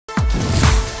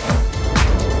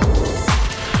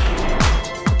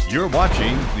You're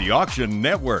watching the Auction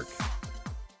Network.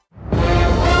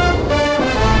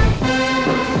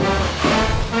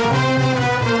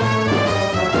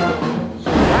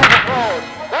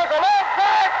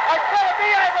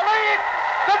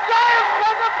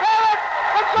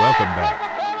 Welcome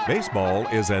back. Baseball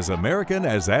is as American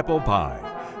as apple pie.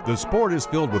 The sport is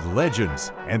filled with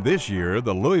legends, and this year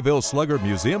the Louisville Slugger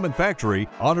Museum and Factory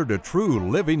honored a true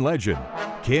living legend,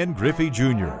 Ken Griffey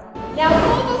Jr. Now,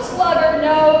 Louisville Slugger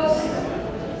knows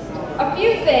a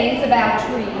few things about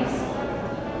trees,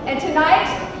 and tonight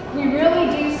we really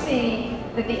do see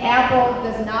that the apple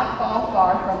does not fall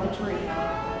far from the tree.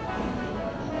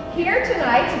 Here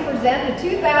tonight to present the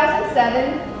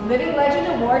 2007 Living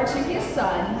Legend Award to his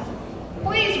son,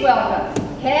 please welcome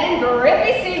Ken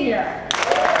Griffey Sr.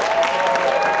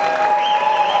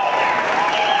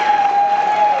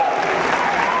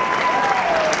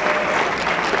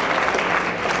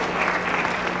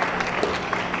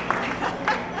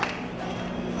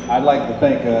 I'd like to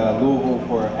thank Louisville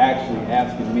for actually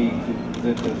asking me to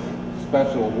present this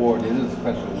special award. It is a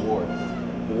special award.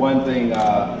 For one thing,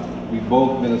 we've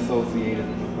both been associated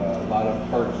with a lot of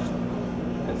firsts.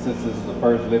 And since this is the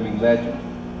first Living Legend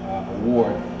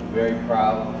award, I'm very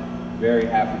proud, very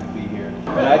happy to be here.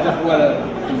 And I just want to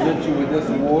present you with this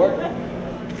award.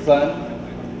 Son,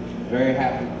 very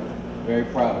happy, very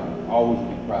proud of you. Always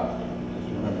be proud.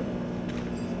 Just remember,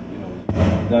 you know,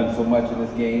 you've done so much in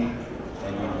this game.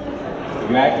 And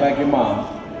you act like your mom,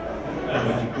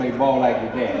 but you play ball like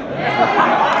your dad.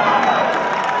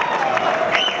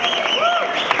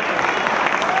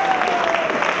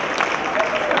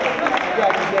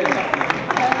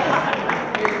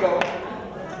 Here you go.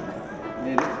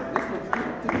 Yeah, this looks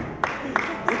good too.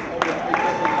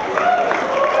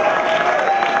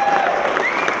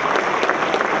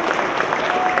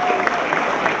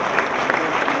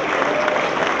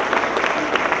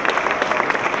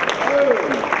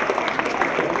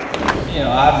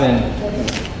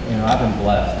 I've been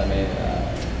blessed. I mean,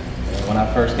 when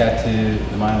I first got to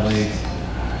the minor leagues,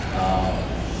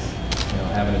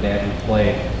 having a dad who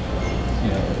played,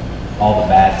 all the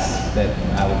bats that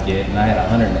I would get, and I had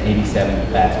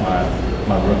 187 bats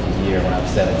my rookie year when I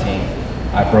was 17.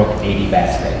 I broke 80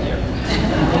 bats that year.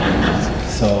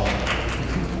 So,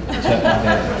 Chuck, my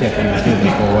dad kept me with me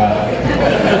for a while.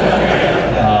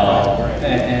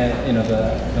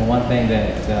 The one thing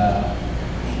that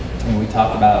we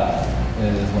talked about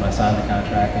is when I signed the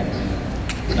contract in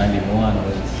 '91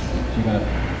 was if you're going to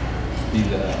be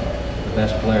the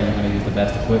best player, you're going to use the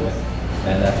best equipment,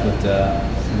 and that's what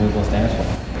Louisville stands for.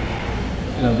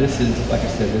 This is, like I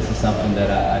said, this is something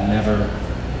that I never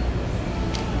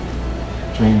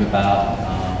dreamed about.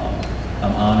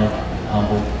 I'm honored,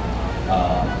 humbled,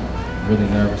 really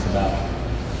nervous about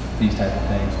these type of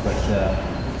things, but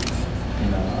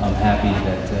I'm happy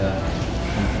that the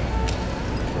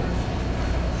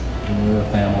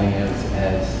Louisville family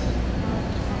has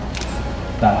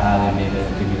thought highly of me to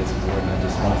give me this award, and I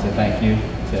just want to say thank you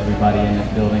to everybody in this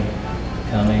building for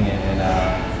coming, and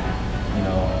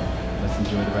let's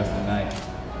enjoy the rest of the night.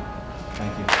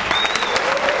 Thank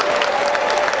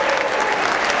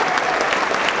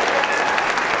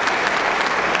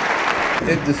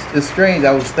you. It's strange.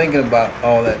 I was thinking about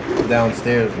all that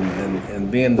downstairs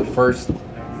and being the first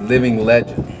living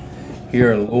legend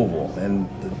here in Louisville, and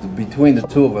between the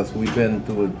two of us, we've been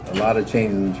through a lot of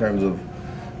changes in terms of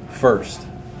first.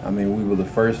 I mean, we were the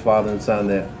first father and son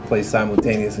that played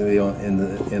simultaneously in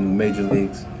the major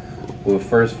leagues. We were the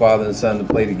first father and son to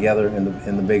play together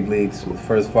in the big leagues. We were the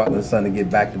first father and son to get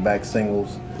back-to-back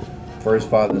singles. First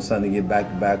father and son to get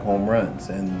back-to-back home runs.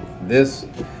 And this,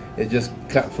 it just,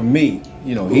 for me,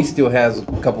 he still has a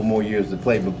couple more years to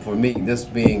play, but for me, this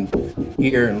being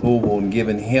here in Louisville and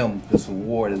giving him this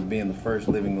award as being the first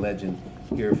living legend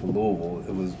here for Louisville,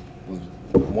 it was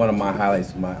one of my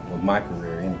highlights of my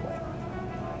career anyway.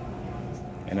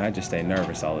 And I just stay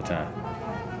nervous all the time.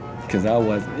 Because I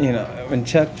was, when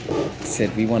Chuck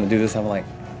said, we want to do this, I'm like,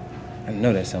 I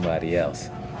know there's somebody else.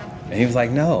 And he was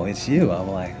like, no, it's you. I'm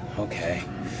like, okay.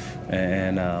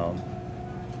 And, I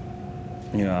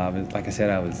was, like I said,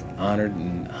 I was honored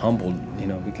and humbled,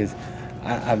 because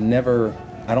I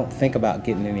don't think about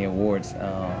getting any awards.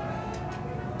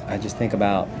 I just think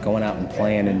about going out and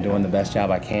playing and doing the best job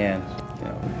I can.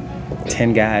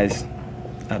 10 guys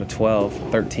out of 12,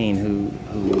 13 who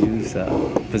use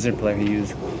position player who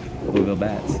use Louisville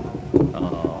bats.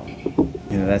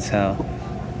 That's how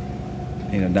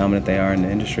dominant they are in the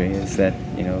industry. Is that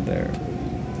they're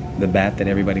the bat that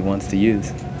everybody wants to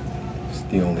use. It's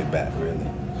the only bat, really.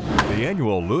 The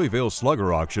annual Louisville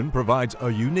Slugger auction provides a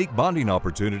unique bonding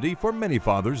opportunity for many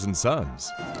fathers and sons.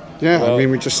 Yeah, I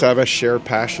mean, we just have a shared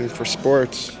passion for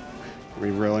sports. We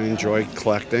really enjoy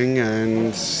collecting,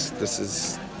 and this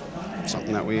is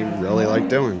something that we really like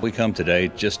doing. We come today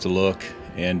just to look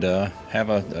and have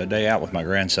a day out with my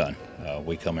grandson.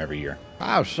 We come every year.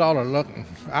 I was sort of looking,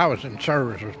 I was in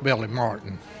service with Billy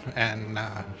Martin, and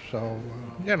so,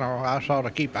 you know, I sort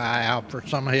of keep an eye out for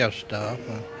some of his stuff.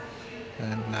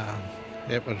 And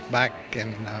it was back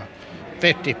in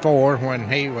 '54 when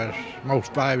he was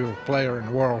most valuable player in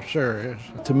the World Series.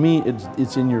 To me,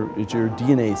 it's your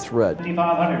DNA thread.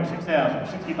 5,500, 6,000,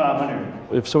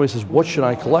 6,500. If somebody says, what should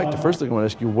I collect? The first thing I want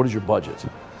to ask you, what is your budget?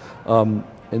 And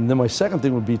then my second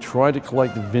thing would be try to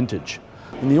collect vintage.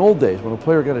 In the old days, when a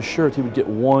player got a shirt, he would get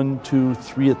 1, 2,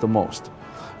 3 at the most.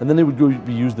 And then they would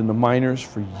be used in the minors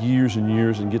for years and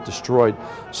years and get destroyed.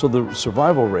 So the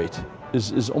survival rate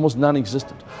is almost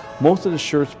non-existent. Most of the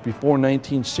shirts before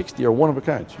 1960 are one of a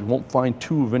kind. You won't find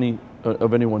 2 of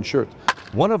any one shirt.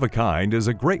 One of a kind is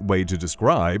a great way to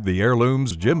describe the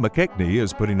heirlooms Jim McKechnie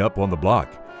is putting up on the block.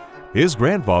 His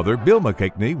grandfather, Bill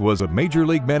McKechnie, was a major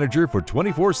league manager for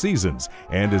 24 seasons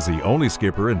and is the only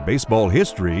skipper in baseball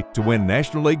history to win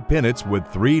National League pennants with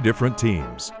 3 different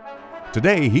teams.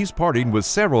 Today, he's parting with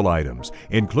several items,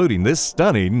 including this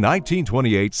stunning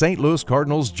 1928 St. Louis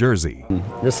Cardinals jersey.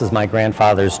 This is my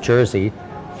grandfather's jersey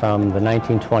from the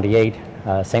 1928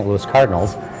 St. Louis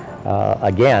Cardinals.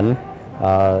 Again,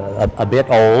 a bit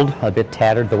old, a bit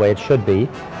tattered the way it should be,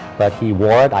 but he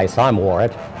wore it. I saw him wear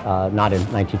it, not in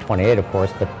 1928, of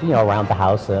course, but you know, around the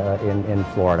house in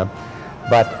Florida.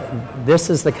 But this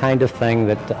is the kind of thing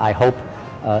that I hope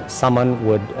someone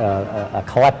would, a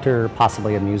collector,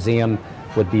 possibly a museum,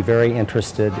 would be very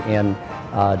interested in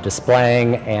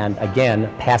displaying and,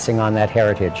 again, passing on that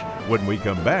heritage. When we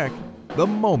come back, the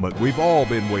moment we've all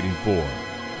been waiting for.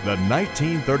 The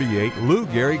 1938 Lou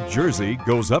Gehrig jersey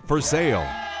goes up for sale.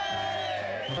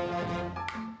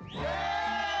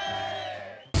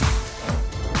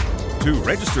 To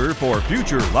register for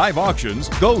future live auctions,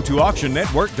 go to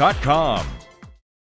auctionnetwork.com.